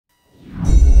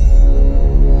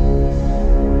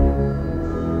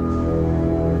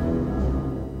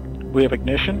We have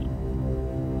ignition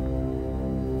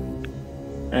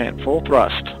and full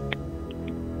thrust.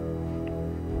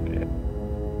 Okay.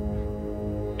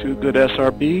 2 good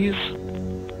SRBs,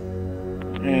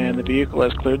 and the vehicle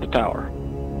has cleared the tower.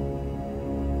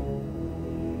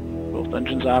 Both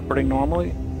engines operating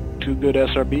normally. 2 good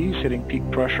SRBs, hitting peak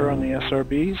pressure on the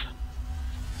SRBs.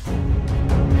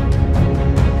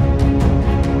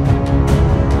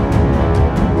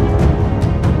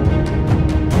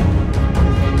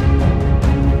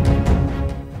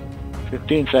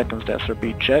 Seconds to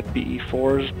SRB jet.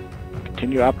 BE4s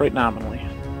continue to operate nominally.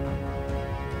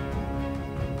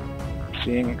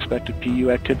 Seeing expected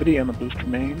PU activity on the booster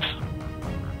mains.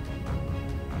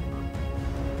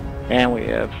 And we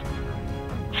have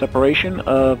separation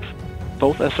of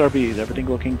both SRBs. Everything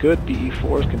looking good.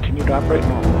 BE4s continue to operate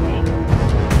normally.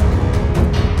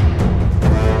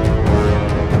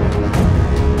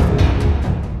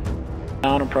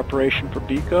 Down in preparation for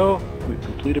BECO. We've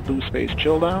completed blue space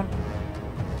chill down.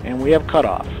 And we have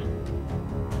cutoff.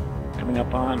 Coming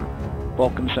up on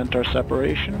Vulcan Centaur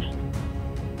separation.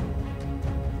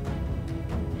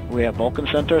 We have Vulcan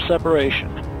Centaur separation.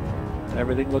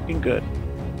 Everything looking good.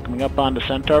 Coming up on the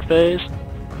Centaur phase.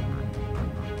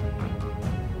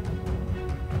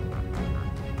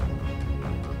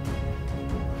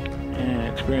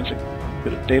 And experiencing a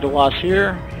bit of data loss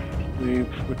here. We've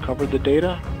recovered the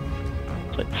data.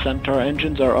 Like Centaur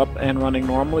engines are up and running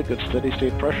normally, good steady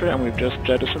state pressure, and we've just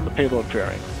jettisoned the payload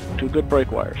fairing. 2 good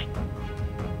brake wires.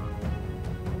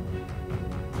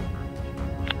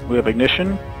 We have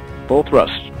ignition, full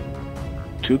thrust.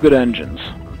 2 good engines.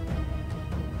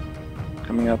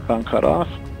 Coming up on cutoff.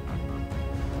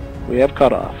 We have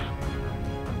cutoff.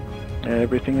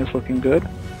 Everything is looking good.